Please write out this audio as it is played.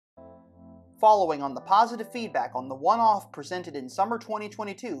Following on the positive feedback on the one-off presented in summer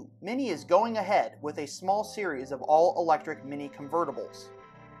 2022, Mini is going ahead with a small series of all-electric Mini convertibles,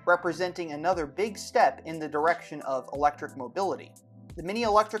 representing another big step in the direction of electric mobility. The Mini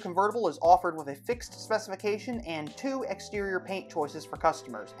electric convertible is offered with a fixed specification and 2 exterior paint choices for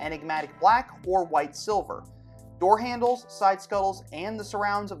customers: enigmatic black or white silver. Door handles, side scuttles, and the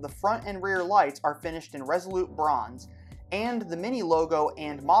surrounds of the front and rear lights are finished in resolute bronze, and the Mini logo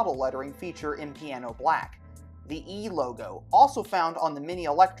and model lettering feature in piano black. The E logo, also found on the Mini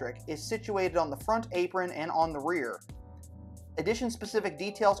Electric, is situated on the front apron and on the rear. Edition-specific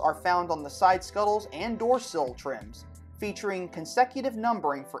details are found on the side scuttles and door sill trims, featuring consecutive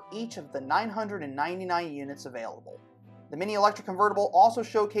numbering for each of the 999 units available. The Mini Electric Convertible also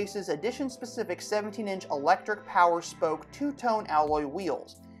showcases edition-specific 17-inch electric power spoke two-tone alloy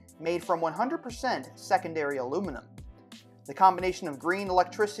wheels, made from 100% secondary aluminum. The combination of green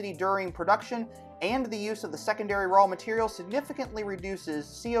electricity during production and the use of the secondary raw material significantly reduces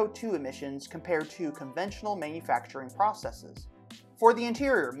CO2 emissions compared to conventional manufacturing processes. For the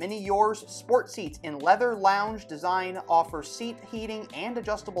interior, Mini Yours sport seats in leather lounge design offer seat heating and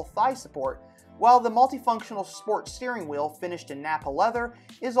adjustable thigh support, while the multifunctional sport steering wheel finished in Napa leather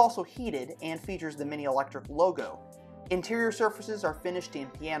is also heated and features the Mini Electric logo. Interior surfaces are finished in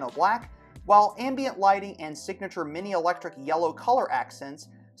piano black, while ambient lighting and signature Mini Electric yellow color accents,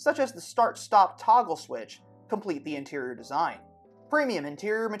 such as the start-stop toggle switch, complete the interior design. Premium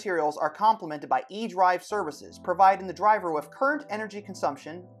interior materials are complemented by eDrive services, providing the driver with current energy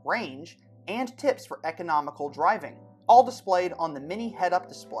consumption, range, and tips for economical driving, all displayed on the Mini head-up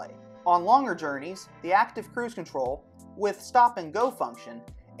display. On longer journeys, the active cruise control, with stop-and-go function,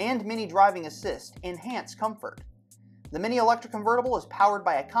 and Mini Driving Assist enhance comfort. The Mini Electric Convertible is powered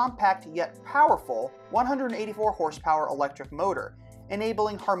by a compact yet powerful 184 horsepower electric motor,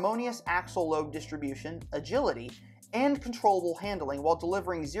 enabling harmonious axle load distribution, agility, and controllable handling while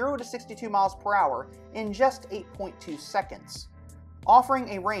delivering 0 to 62 miles per hour in just 8.2 seconds. Offering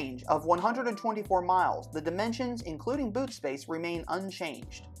a range of 124 miles, the dimensions, including boot space, remain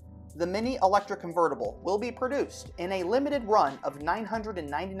unchanged. The Mini Electric Convertible will be produced in a limited run of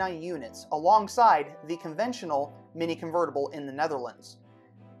 999 units alongside the conventional Mini Convertible in the Netherlands.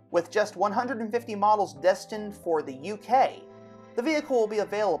 With just 150 models destined for the UK, the vehicle will be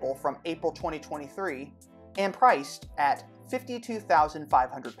available from April 2023 and priced at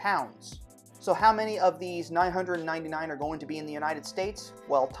 £52,500. So how many of these 999 are going to be in the United States?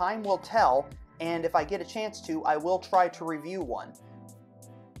 Well, time will tell, and if I get a chance to, I will try to review one.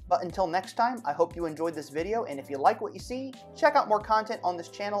 But until next time, I hope you enjoyed this video, and if you like what you see, check out more content on this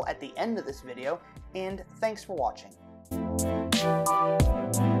channel at the end of this video, and thanks for watching.